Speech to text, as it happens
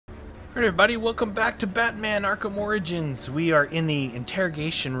Alright everybody, welcome back to Batman Arkham Origins. We are in the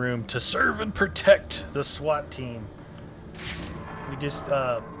interrogation room to serve and protect the SWAT team. We just,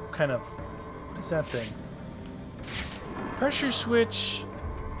 what is that thing? Pressure switch,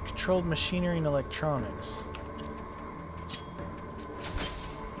 controlled machinery and electronics.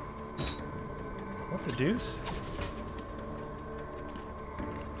 What the deuce?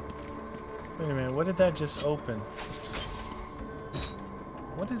 Wait a minute, what did that just open?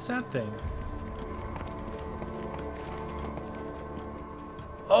 What is that thing?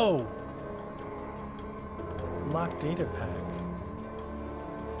 Oh! Lock data pack.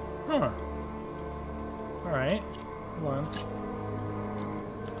 Huh. Alright. Come on.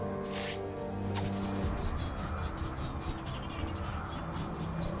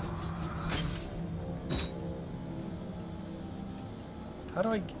 How do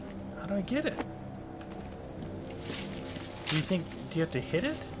I get it? Do you have to hit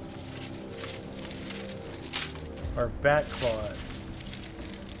it? Or bat claw it?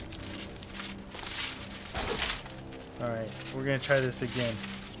 Alright, we're gonna try this again.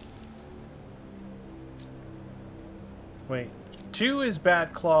 Wait, 2 is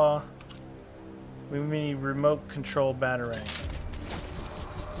bat claw. We need remote control batarang.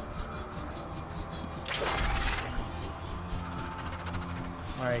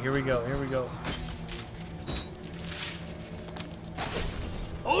 Alright, here we go, here we go.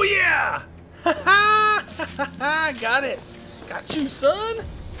 Oh yeah! Ha ha! Got it! Got you, son!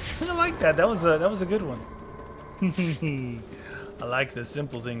 I like that. That was a good one. I like the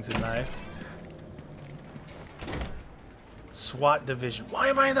simple things in life. SWAT division. Why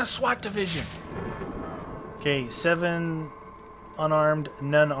am I in the SWAT division? Okay, 7 unarmed,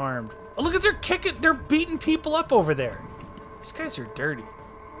 none armed. Oh, look at their kicking! They're beating people up over there. These guys are dirty.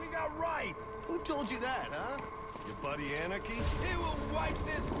 We got rights. Who told you that, huh? Your buddy Anarchy? He will wipe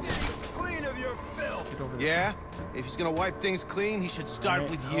this city clean of your filth. Yeah? If he's gonna wipe things clean, he should start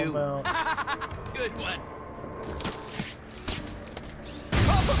with you. Good one.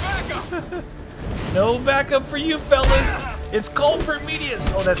 Call for backup! No backup for you, fellas. It's called for Meatius.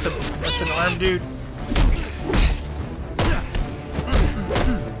 Oh, that's an armed dude.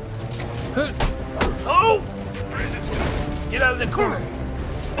 Oh! Get out of the corner.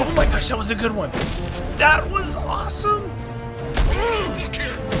 Oh my gosh, that was a good one. That was awesome.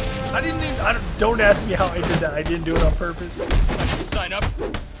 Don't ask me how I did that. I didn't do it on purpose. Sign up.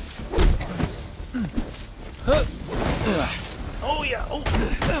 Oh yeah. Oh.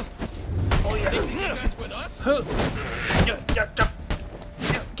 Oh yeah. With us?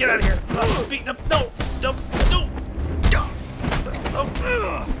 Get out of here. I'm beating up. No. No.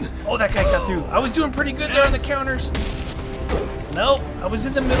 Oh, that guy got through. I was doing pretty good there on the counters. Nope, I was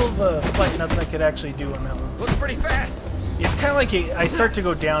in the middle of a fight. Nothing I could actually do on that one. Looks pretty fast. It's kind of like I start to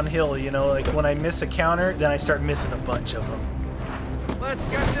go downhill, you know, like when I miss a counter, then I start missing a bunch of them. Let's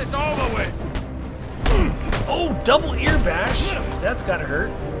get this over with. Oh, double ear bash. That's gotta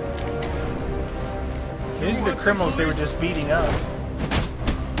hurt. These are the criminals they were just beating up.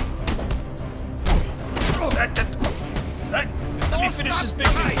 Let me finish this big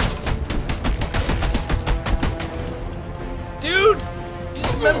guy. Dude, you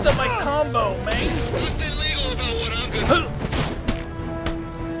just messed up my combo, man. What's illegal about what I'm gonna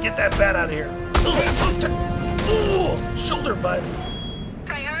Get that bat out of here. Ooh, shoulder butt.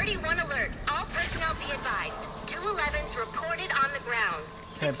 Priority 1 alert. All personnel be advised. 211's reported on the ground.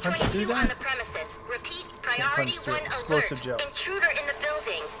 Can I punch through 622 on that? the premises. Repeat, Can't priority punch through 1 it. alert. Explosive gel. Intruder in the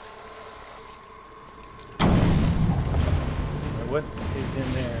building. What is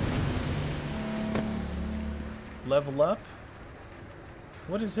in there? Level up?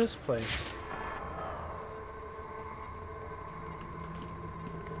 What is this place?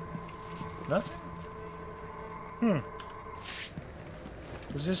 Nothing?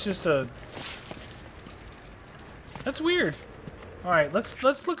 Was this just a... That's weird. Alright, let's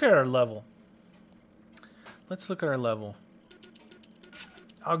look at our level. Let's look at our level.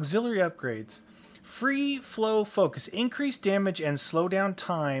 Auxiliary upgrades. Free flow focus. Increase damage and slow down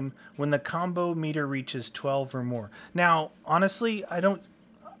time when the combo meter reaches 12 or more. Now, honestly, I don't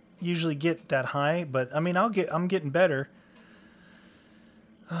usually get that high, but I mean, I'm getting better.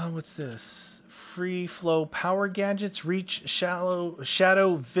 What's this? Free flow power gadgets. Reach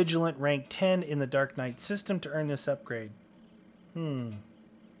shadow vigilant rank 10 in the Dark Knight system to earn this upgrade.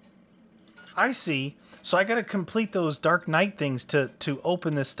 I see. So I got to complete those Dark Knight things to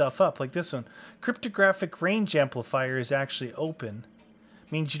open this stuff up, like this one. Cryptographic range amplifier is actually open.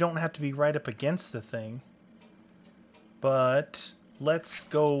 Means you don't have to be right up against the thing. But let's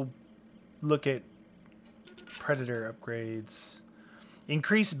go look at Predator upgrades.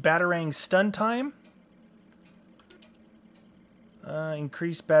 Increase Batarang stun time.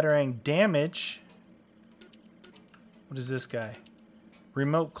 Increase Batarang damage. What is this guy?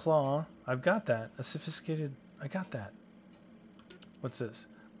 Remote claw. I've got that. A sophisticated... I got that. What's this?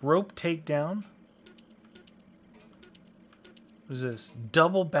 Rope takedown. What is this?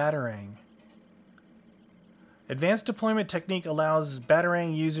 Double Batarang. Advanced deployment technique allows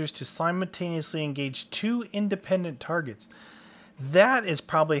Batarang users to simultaneously engage 2 independent targets. That is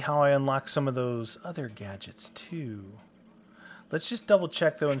probably how I unlock some of those other gadgets too. Let's just double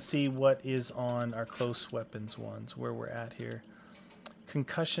check though and see what is on our close weapons ones, where we're at here.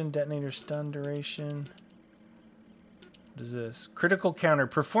 Concussion, detonator, stun duration. What is this? Critical counter.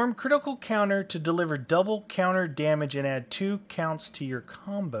 Perform critical counter to deliver double counter damage and add 2 counts to your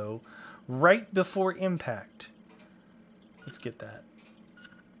combo right before impact. Let's get that.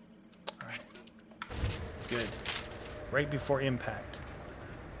 Alright. Good. Right before impact.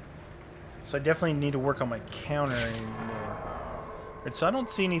 So I definitely need to work on my counter anymore. Right, so I don't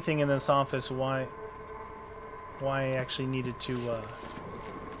see anything in this office why I actually needed to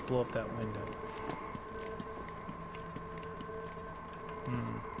blow up that window.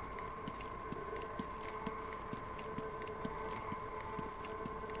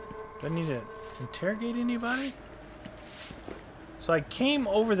 Do I need to interrogate anybody? So I came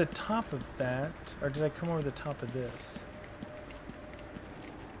over the top of that, or did I come over the top of this?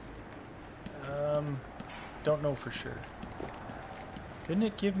 Don't know for sure. Didn't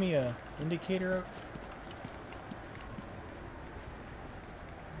it give me a indicator?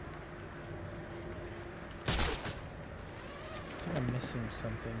 I think I'm missing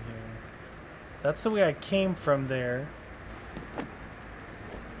something here. That's the way I came from there.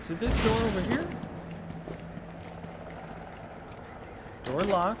 Is it this door over here? Door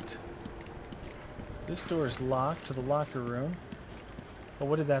locked. This door is locked to the locker room. Oh,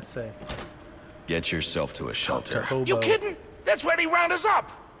 what did that say? Get yourself to a shelter. You kidding? That's where he round us up.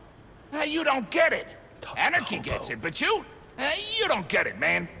 You don't get it. Anarchy gets it, but you don't get it,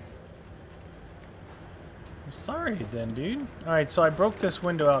 man. I'm sorry then, dude. Alright, so I broke this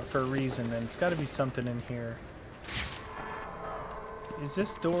window out for a reason, and it's got to be something in here. Is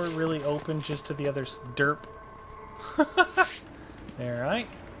this door really open just to the other derp? Alright.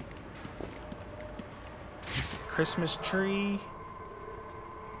 Christmas tree.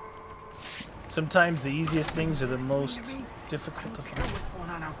 Sometimes the easiest things are the most difficult to find. What's going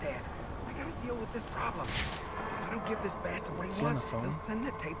on out there? I gotta deal with this problem. If I don't give this bastard what he wants, he'll send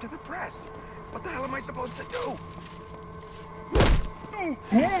the tape to the press. What the hell am I supposed to do?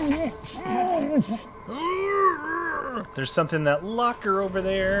 There's something in that locker over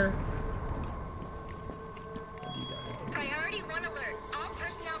there. What do you got? Priority 1 alert. All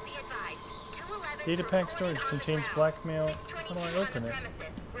personnel be advised. 211 Data pack storage contains blackmail. How do I open it?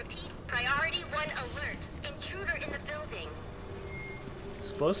 Repeat. Priority 1 alert. Intruder in the building.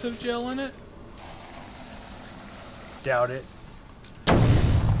 Explosive gel in it? Doubt it.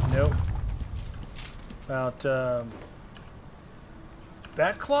 Nope. About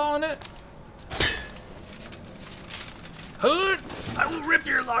bat claw on it? Hood! I will rip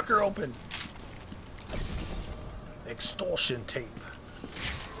your locker open. Extortion tape.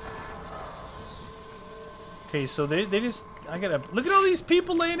 Okay, so they just... I gotta... Look at all these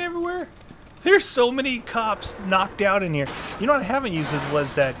people laying everywhere. There's so many cops knocked out in here. You know what I haven't used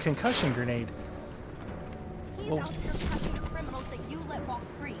was that concussion grenade. He's out here catching the criminals that you let walk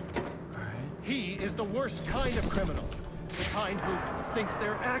free. He is the worst kind of criminal. The kind who thinks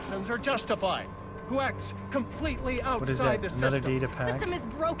their actions are justified. Who acts completely outside what is that? the system. Another data pack? The system is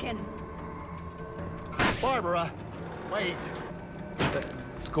broken. Barbara, wait.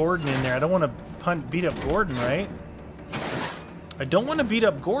 It's Gordon in there. I don't want to beat up Gordon, right? I don't want to beat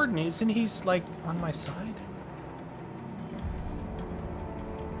up Gordon. Isn't he, like, on my side?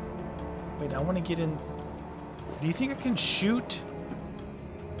 Wait, I want to get in... Do you think I can shoot?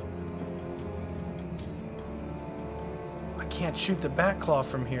 I can't shoot the bat claw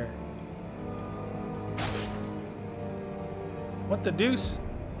from here. What the deuce?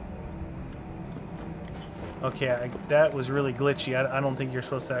 Okay, that was really glitchy. I don't think you're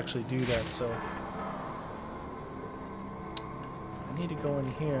supposed to actually do that, so... I need to go in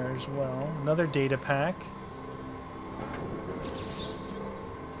here as well. Another data pack.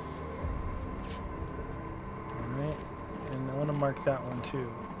 Alright, and I want to mark that one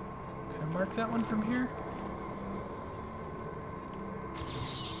too. Can I mark that one from here?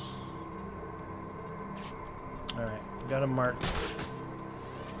 Alright, got a mark.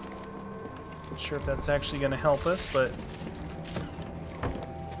 Not sure if that's actually going to help us, but...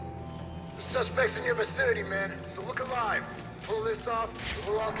 The suspect's in your vicinity, man, so look alive. pull this off,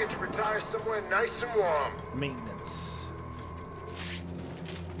 we'll all get to retire somewhere nice and warm. Maintenance.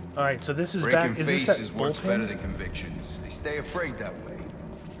 Alright, so this is Breaking back. Is this that works bullpen? better than convictions. They stay afraid that way.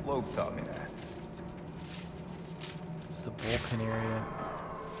 Loeb taught me that. It's the bullpen area.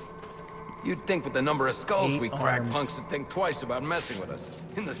 You'd think with the number of skulls we crack, Eight-armed. punks would think twice about messing with us.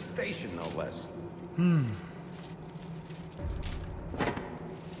 In the station, no less. You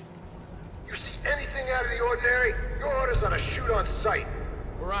see anything out of the ordinary, your orders on a shoot on sight.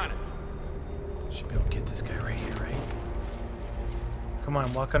 We're on it. Should be able to get this guy right here, right? Come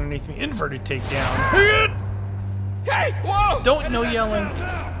on, walk underneath me. Inverted takedown. Hey! Whoa! Don't no yelling.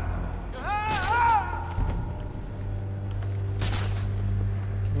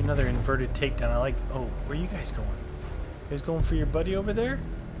 Give me another inverted takedown. I like. Oh, where are you guys going? You guys going for your buddy over there?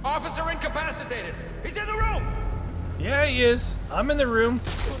 Officer incapacitated. He's in the room. Yeah, he is. I'm in the room.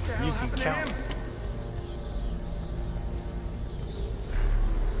 You can count.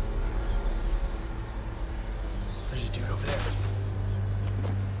 There's a dude over there.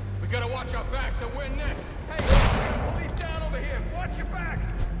 We gotta watch our backs, so we're next. Hey, police down over here. Watch your back.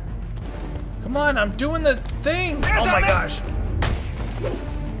 Come on, I'm doing the thing. Oh my gosh.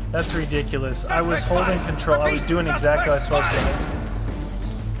 That's ridiculous. I was holding control. I was doing exactly what I was supposed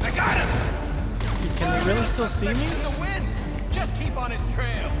to. I got him! Dude, can they really still see me? In the wind. Just keep on his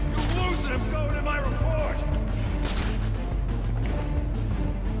trail. You losing him's going in my report!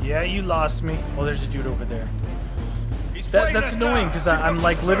 Yeah, you lost me. Oh, there's a dude over there. He's That's annoying because I'm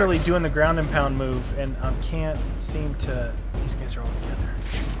like literally doing the ground and pound move and I can't seem to. These guys are all together.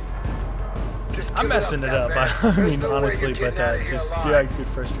 I'm messing it up. I mean, honestly, but just yeah, good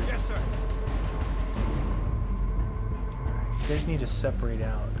frustrating. Yes, sir. You guys need to separate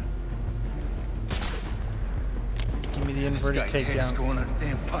out. Give me the inverted takedown. going on a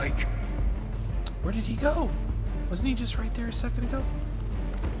damn pike. Where did he go? Wasn't he just right there a second ago?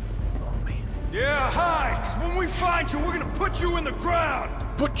 Oh man. Yeah, hide, 'cause when we find you, we're gonna put you in the ground.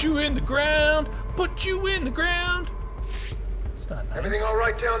 Put you in the ground. Put you in the ground. It's not nice. Everything all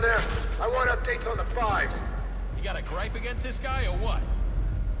right down there? I want updates on the fives. You got a gripe against this guy or what?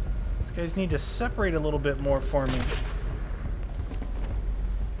 These guys need to separate a little bit more for me.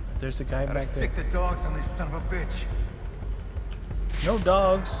 There's a guy back there. Stick the dogs on this son of a bitch. No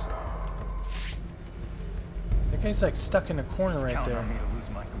dogs. That guy's like stuck in a corner right Count there. on me to lose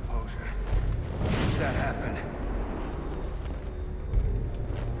my composure. If that happened.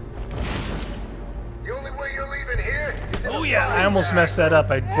 The only way you're leaving here is in Oh a yeah, I fire almost pack. messed that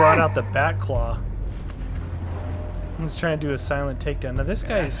up. I brought out the bat claw. I was trying to do a silent takedown. Now this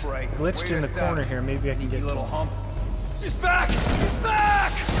guy's That's right. glitched Wait in the us corner out. here. Maybe I can get Little hump. He's back! He's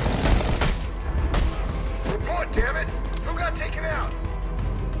back! Report, damn it! Who got taken out?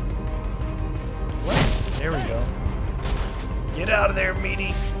 What? There we go. Get out of there,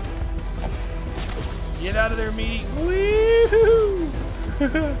 Meaty. Get out of there, Meaty. Woohoo!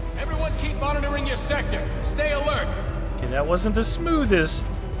 Everyone keep monitoring your sector. Stay alert. Okay, that wasn't the smoothest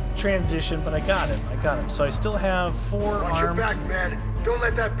transition, but I got him. I got him. So I still have 4 Watch your armed. back, man. Don't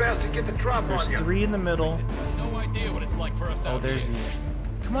let that bastard get the drop There's on you. 3 in the middle. No idea what it's like for us Oh, out there's here. these.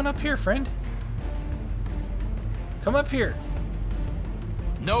 Come on up here, friend. Come up here.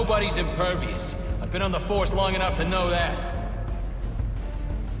 Nobody's impervious. I've been on the force long enough to know that.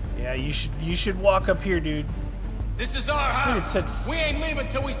 Yeah, you should walk up here, dude. This is our Dude, it house. said We ain't leaving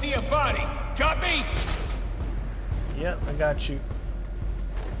till we see a body. Got me? Yep, I got you.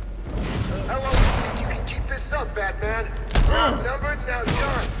 How long do you think you can keep this up, Batman? Numbered, now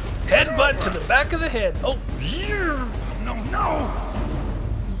done. Headbutt to the back of the head. Oh, yeah. No!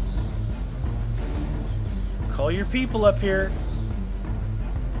 Call your people up here.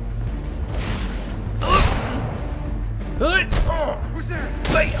 Good. Who's there?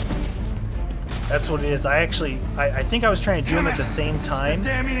 Bam. That's what it is. I think I was trying to do them at the same time,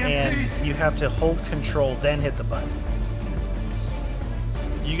 damn and EMPs. you have to hold control, then hit the button.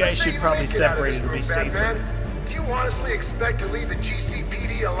 You guys should probably separate it to be safer. Batman. Do you honestly expect to leave the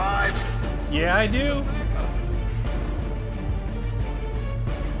GCPD alive? Yeah, I do.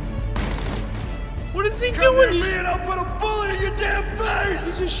 What is he Come doing? near me and I'll put a bullet in your damn face!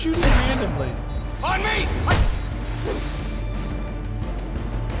 He's just shooting randomly. On me!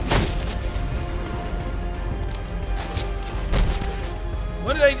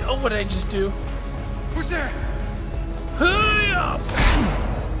 What did I just do? Who's there? Hi-ya!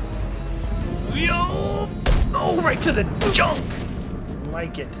 Yo! Oh, right to the junk!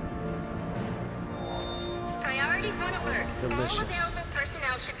 Like it. Priority 1 alert. Delicious. All available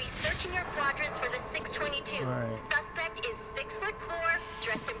personnel should be searching your quadrants for the 622. Right. Suspect is 6'4",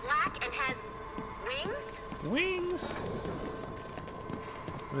 dressed in black, and has wings. Wings?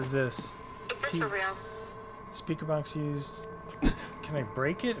 What is this? Is this for real? Speaker box used. Can I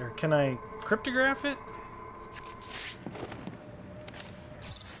break it or can I cryptograph it?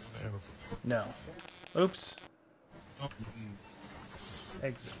 No. Oops.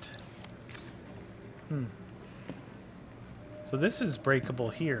 Exit. So this is breakable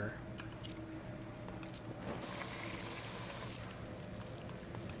here.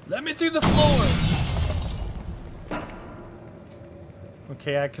 Let me through the floor.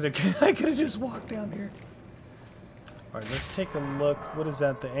 Okay, I could have just walked down here. All right, let's take a look. What is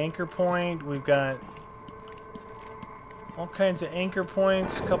that? The anchor point. We've got all kinds of anchor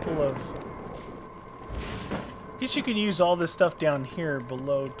points. Couple of. I guess you can use all this stuff down here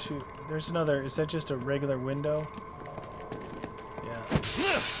below too. There's another. Is that just a regular window? Yeah.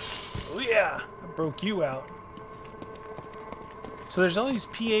 Oh yeah! I broke you out. So there's all these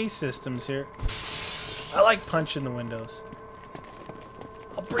PA systems here. I like punching the windows.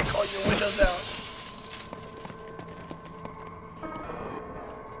 I'll break all your windows out.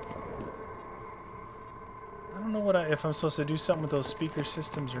 I don't know what if I'm supposed to do something with those speaker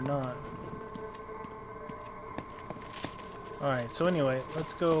systems or not. Alright, so anyway,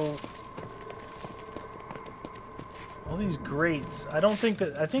 let's go. All these grates. I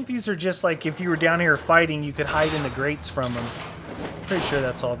think these are just like if you were down here fighting, you could hide in the grates from them. Pretty sure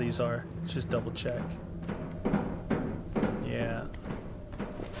that's all these are. Let's just double check. Yeah.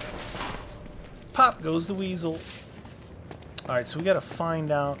 Pop goes the weasel. Alright, so we gotta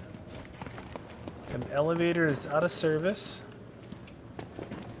find out. An elevator is out of service.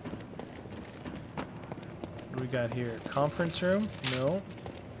 What do we got here? Conference room? No.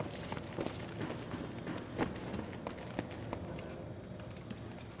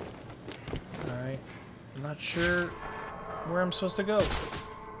 Alright. I'm not sure where I'm supposed to go.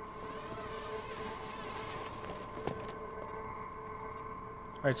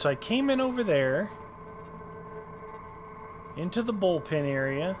 Alright, so I came in over there. Into the bullpen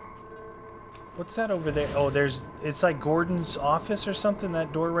area. What's that over there? Oh, it's like Gordon's office or something,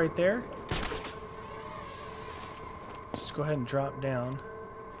 that door right there. Just go ahead and drop down.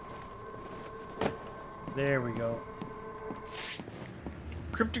 There we go.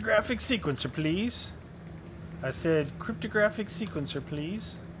 Cryptographic sequencer, please. I said cryptographic sequencer,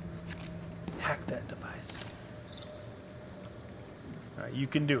 please. Hack that device. Alright, you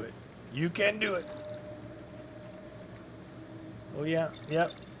can do it. You can do it. Oh yeah,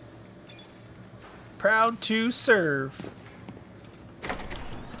 yep. Proud to serve.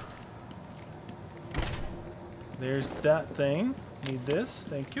 There's that thing. Need this.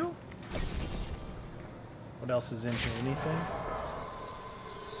 Thank you. What else is in here? Anything?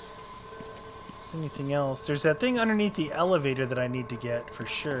 Is anything else? There's that thing underneath the elevator that I need to get for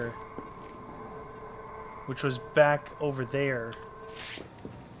sure. Which was back over there.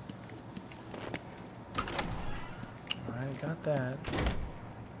 Alright, got that.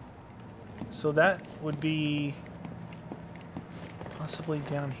 So that would be possibly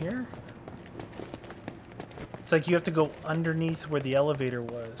down here. It's like you have to go underneath where the elevator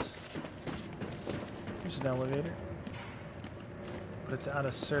was. There's an elevator. But it's out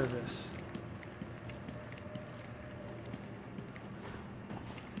of service.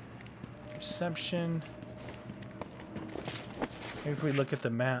 Reception. Maybe if we look at the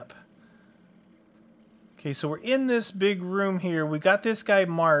map. Okay, so we're in this big room here. We got this guy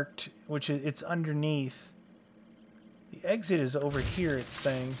marked, which is it's underneath. The exit is over here, it's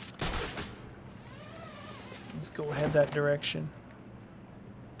saying. Let's go head that direction.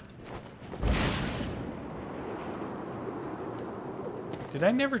 Did I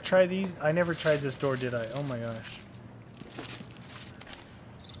never try these? I never tried this door, did I? Oh my gosh.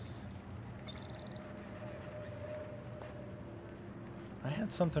 I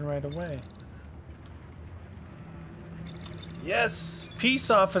had something right away. Yes!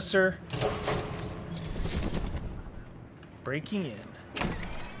 Peace, officer! Breaking in.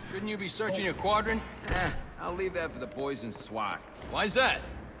 Shouldn't you be searching your quadrant? I'll leave that for the boys in SWAT. Why's that?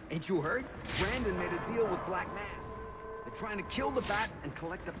 Ain't you heard? Brandon made a deal with Black Mass. They're trying to kill the Bat and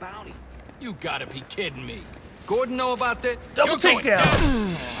collect the bounty. You gotta be kidding me. Gordon know about that? Double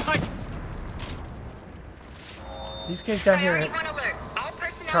takedown! These guys down here at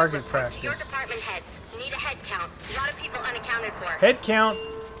target practice. Your department head. Need a head count. A lot of people unaccounted for. Head count.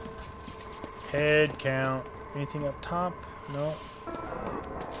 Head count. Anything up top? No.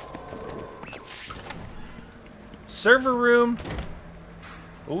 Server room.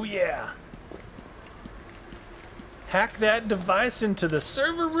 Oh yeah. Hack that device into the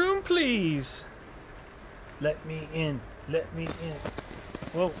server room, please. Let me in. Let me in.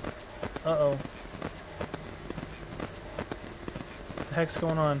 Whoa. Uh-oh. the heck's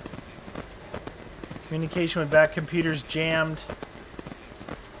going on? Communication with back computers jammed.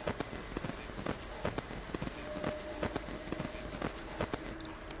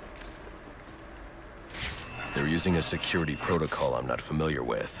 They're using a security protocol I'm not familiar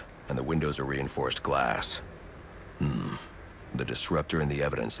with, and the windows are reinforced glass. The disruptor in the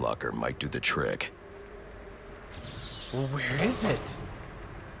evidence locker might do the trick. Well, where is it?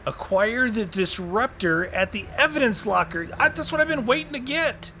 Acquire the disruptor at the evidence locker. That's what I've been waiting to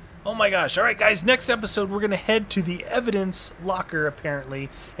get. Oh my gosh. All right, guys, next episode, we're going to head to the evidence locker, apparently,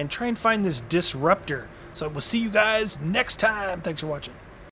 and try and find this disruptor. So we'll see you guys next time. Thanks for watching.